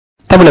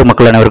தமிழக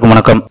மக்கள் அனைவருக்கும்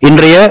வணக்கம்.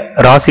 இன்றைய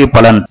ராசி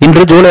பலன்.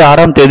 இன்று ஜூலை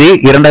 6ஆம் தேதி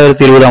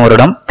 2020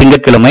 வருடம்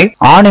திங்கட்கிழமை,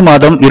 ஆணி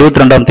மாதம்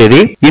 22ஆம்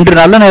தேதி. இன்று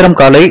நல்ல நேரம்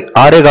காலை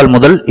 6:15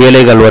 முதல்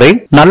 7:15 வரை,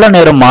 நல்ல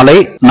நேரம் மாலை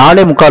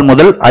 4:45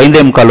 முதல்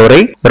 5:45 வரை,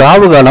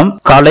 ராவு காலம்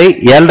காலை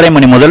 7:30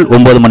 மணி முதல்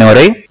 9 மணி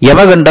வரை,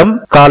 யமகண்டம்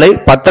காலை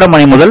 10:30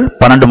 மணி முதல்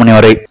 12 மணி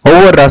வரை.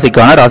 ஒவ்வொரு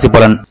ராசிக்கான ராசி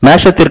பலன்.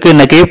 மேஷத்திற்கு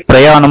இன்னைக்கு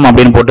பிரயாணம்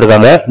அப்படின்னு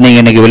போட்டிருக்காங்க. நீங்க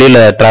இன்னைக்கு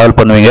வெளியில டிராவல்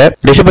பண்ணுவீங்க.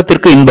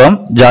 ரிஷபத்திற்கு இன்பம்,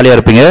 ஜாலியா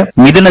இருப்பீங்க.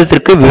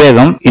 மிதுனத்திற்கு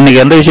விவேகம்,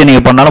 இன்னைக்கு எந்த விஷயம்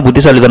நீங்க பண்ணாலும்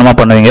புத்திசாலித்தனமா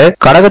பண்ணுவீங்க.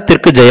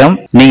 கடகத்திற்கு ஜெயம்,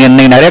 நீங்க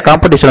இன்னைக்கு நிறைய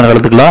காம்படிஷன்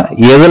கலந்துக்கலாம்.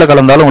 எதுல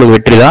கலந்தாலும் உங்களுக்கு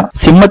வெற்றி தான்.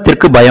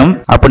 சிம்மத்திற்கு பயம்,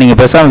 அப்ப நீங்க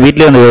பேசாம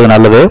வீட்லயே வந்து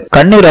நல்லது.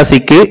 கன்னி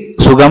ராசிக்கு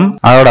சுகம்,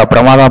 அதோட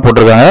பிரமாதம்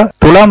போட்டிருக்காங்க.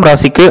 துலாம்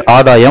ராசிக்கு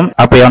ஆதாயம்,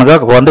 அப்ப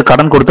எனக்கு வந்து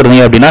கடன்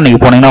கொடுத்துருந்தீங்க அப்படின்னா நீங்க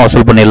போனீங்கன்னா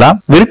வசூல் பண்ணிடலாம்.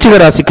 விருச்சிக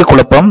ராசிக்கு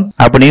குழப்பம்,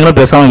 அப்ப நீங்களும்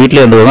பேசாம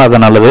வீட்லயே இருந்துருவாங்க,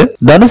 அது நல்லது.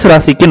 தனுசு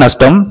ராசிக்கு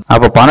நஷ்டம்,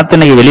 அப்ப பணத்தை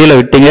நீங்க வெளியில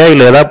விட்டீங்க,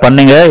 இல்ல ஏதாவது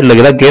பண்ணீங்க, இல்ல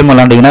ஏதாவது கேம்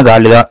விளையாண்டீங்கன்னா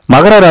காலிதான்.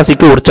 மகர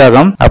ராசிக்கு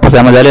உற்சாகம், அப்ப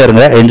செம ஜாலியா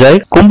இருங்க,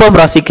 என்ஜாய். கும்பம்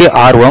ராசிக்கு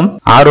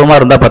ஆர்வமா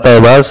இருந்தா 10,000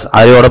 ரூபாய்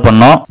அறிவோட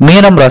பண்ணோம்.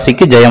 மீனம்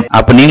ராசிக்கு ஜெயம்,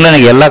 அப்ப நீங்களும்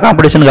எனக்கு எல்லா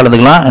காம்படிஷன்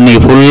கலந்துக்கலாம்,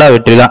 இன்னைக்கு ஃபுல்லா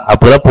வெற்றி தான்.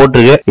 அப்படிதான்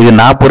போட்டிருக்கு. இது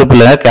நான் பொறுப்பு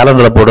இல்ல,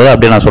 கேலண்டர்ல போடுறது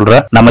அப்படின்னு நான்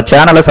சொல்றேன். நம்ம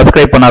சேனலை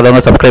சப்ஸ்கிரைப்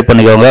பண்ணாதவங்க சப்ஸ்கிரைப்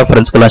பண்ணிக்கோங்க,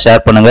 ஃப்ரெண்ட்ஸ்க்கு எல்லாம்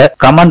ஷேர் பண்ணுங்க,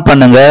 கமெண்ட்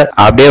பண்ணுங்க,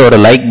 அப்படியே ஒரு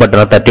லைக்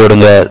பட்டனை தட்டி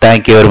விடுங்க.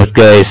 Thank you very much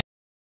guys.